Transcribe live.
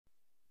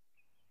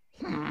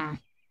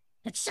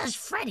It says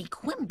Freddy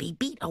Quimby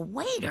beat a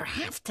waiter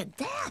half to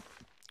death.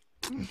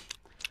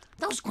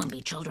 Those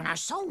Quimby children are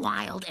so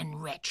wild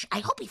and rich. I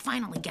hope he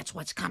finally gets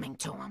what's coming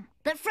to him.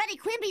 But Freddy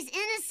Quimby's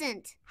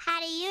innocent. How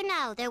do you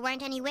know? There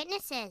weren't any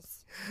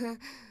witnesses.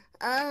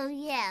 Oh,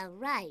 yeah,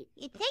 right.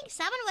 You'd think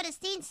someone would have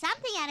seen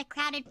something at a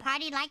crowded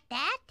party like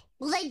that.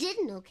 Well, they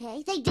didn't,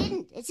 okay? They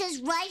didn't. It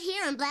says right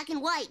here in black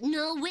and white,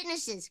 no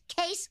witnesses.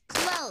 Case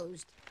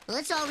closed. Well,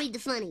 let's all read the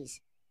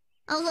funnies.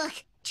 Oh,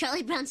 look.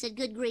 Charlie Brown said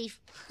good grief.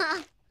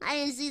 Ha! I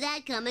didn't see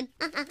that coming.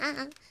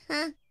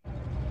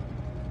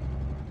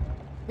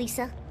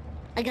 Lisa,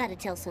 I gotta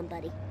tell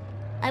somebody.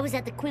 I was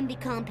at the Quimby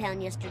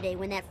compound yesterday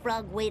when that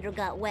frog waiter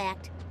got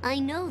whacked. I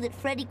know that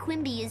Freddy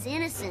Quimby is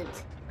innocent.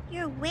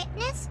 You're a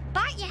witness?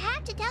 Bart, you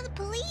have to tell the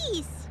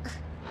police.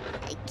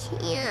 I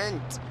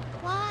can't.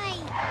 Why?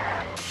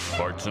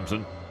 Bart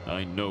Simpson,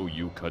 I know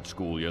you cut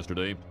school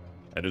yesterday,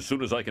 and as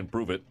soon as I can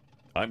prove it,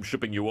 I'm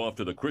shipping you off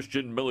to the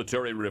Christian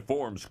Military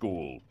Reform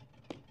School.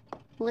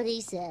 What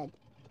he said.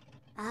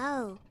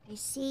 Oh, I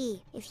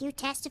see. If you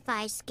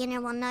testify, Skinner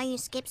will know you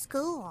skipped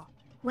school.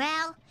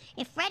 Well,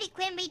 if Freddy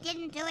Quimby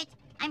didn't do it,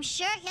 I'm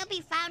sure he'll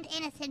be found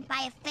innocent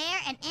by a fair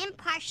and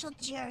impartial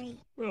jury.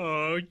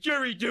 Oh,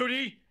 jury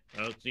duty!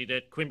 I'll see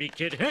that Quimby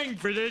kid hanged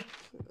for this.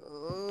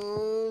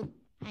 Oh.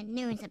 I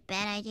knew it was a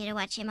bad idea to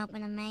watch him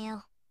open the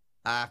mail.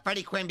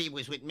 Freddy Quimby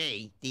was with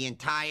me the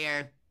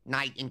entire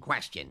night in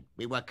question.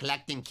 We were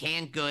collecting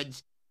canned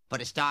goods for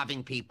the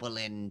starving people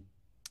in,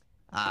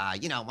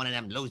 one of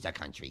them loser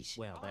countries.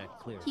 Well, that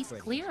clears. He's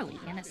clearly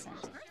innocent.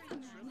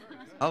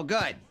 Oh,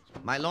 good.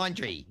 My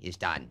laundry is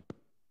done.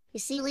 You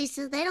see,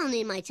 Lisa, they don't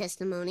need my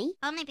testimony.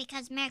 Only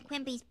because Mayor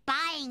Quimby's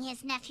buying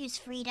his nephew's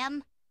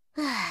freedom.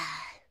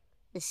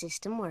 The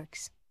system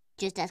works.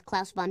 Just ask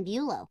Klaus von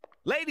Bülow.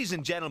 Ladies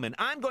and gentlemen,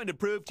 I'm going to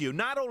prove to you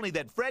not only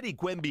that Freddy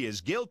Quimby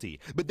is guilty,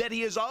 but that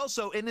he is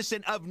also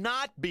innocent of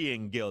not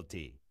being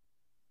guilty.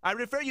 I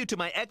refer you to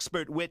my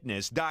expert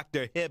witness,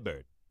 Dr.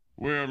 Hibbert.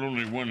 Well,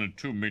 only 1 in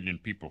 2 million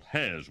people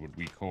has what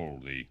we call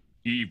the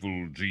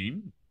evil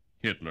gene.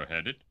 Hitler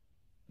had it,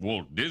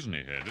 Walt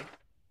Disney had it,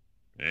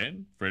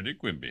 and Freddy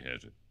Quimby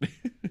has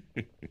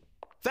it.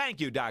 Thank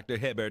you, Dr.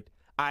 Hibbert.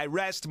 I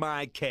rest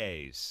my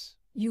case.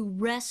 You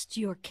rest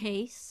your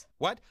case?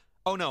 What?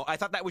 Oh, no, I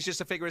thought that was just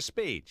a figure of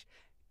speech.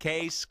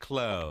 Case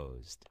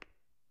closed.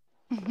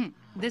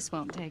 This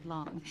won't take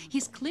long.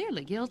 He's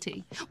clearly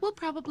guilty. We'll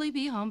probably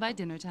be home by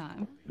dinner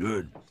time.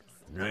 Good.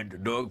 Tonight the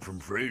dog from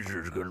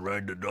Fraser's gonna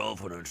ride the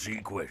dolphin on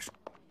Sequest.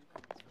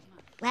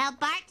 Well,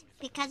 Bart,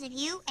 because of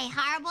you, a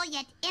horrible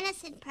yet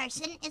innocent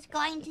person is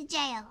going to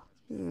jail.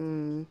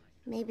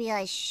 Maybe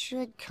I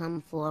should come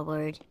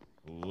forward.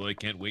 Oh, I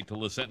can't wait till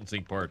the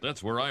sentencing part.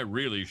 That's where I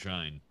really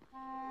shine.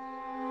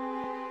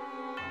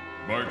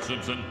 Bart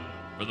Simpson,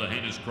 for the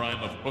heinous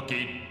crime of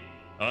hooking,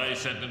 I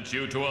sentence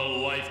you to a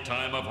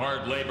lifetime of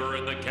hard labor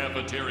in the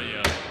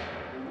cafeteria.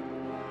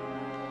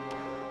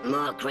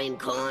 More cream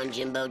corn,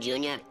 Jimbo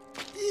Jr.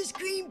 This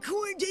cream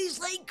corn tastes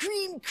like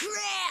cream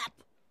crap.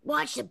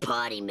 Watch the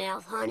potty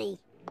mouth, honey.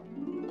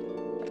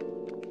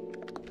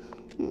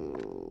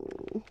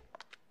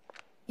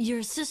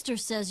 Your sister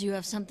says you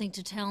have something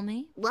to tell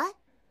me? What?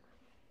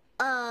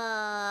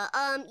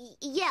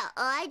 Yeah,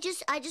 I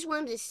just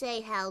wanted to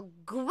say how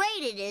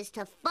great it is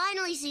to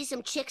finally see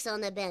some chicks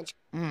on the bench.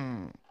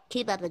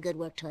 Keep up the good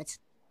work, Toots.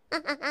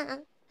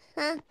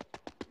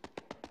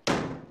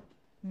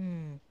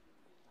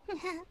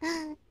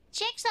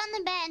 Chicks on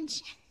the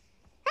bench.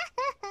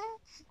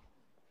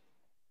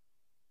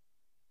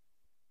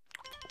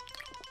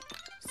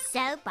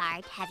 So,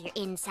 Bart, have your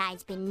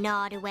insides been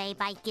gnawed away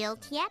by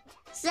guilt yet?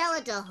 Sell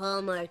it to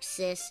Hallmark,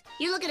 sis.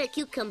 You're looking at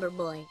Cucumber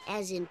Boy,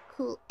 as in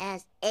cool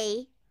as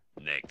A.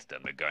 Next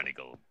on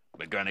McGarnagle.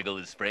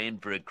 McGarnagle is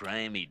framed for a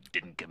crime he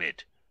didn't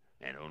commit,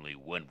 and only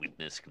one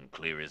witness can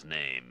clear his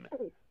name.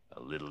 A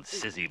little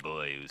sissy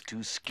boy who's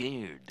too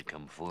scared to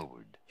come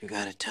forward. You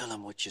gotta tell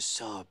him what you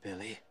saw,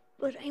 Billy.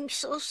 But I'm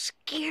so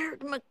scared,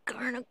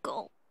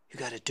 McGarnagle. You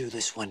gotta do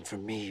this one for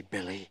me,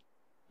 Billy.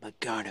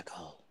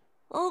 McGarnagle.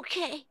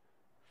 Okay.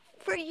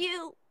 For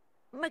you,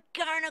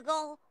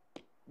 McGarnagle.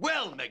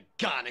 Well,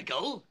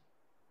 McGarnagle,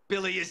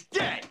 Billy is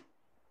dead.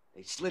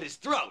 They slit his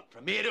throat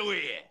from ear to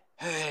ear.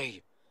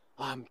 Hey,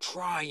 I'm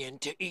trying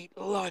to eat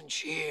lunch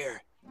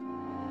here.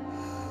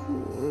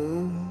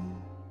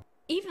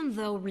 Even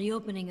though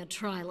reopening a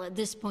trial at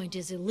this point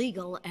is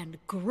illegal and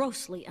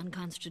grossly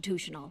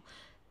unconstitutional,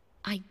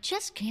 I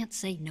just can't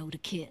say no to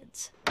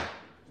kids.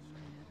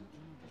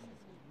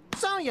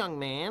 So, young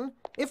man,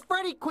 if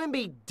Freddy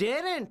Quimby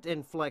didn't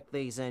inflict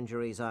these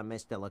injuries on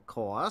Mr.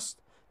 LaCoste,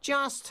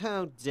 just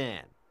who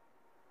did?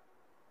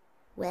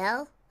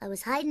 Well, I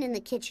was hiding in the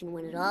kitchen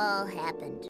when it all happened.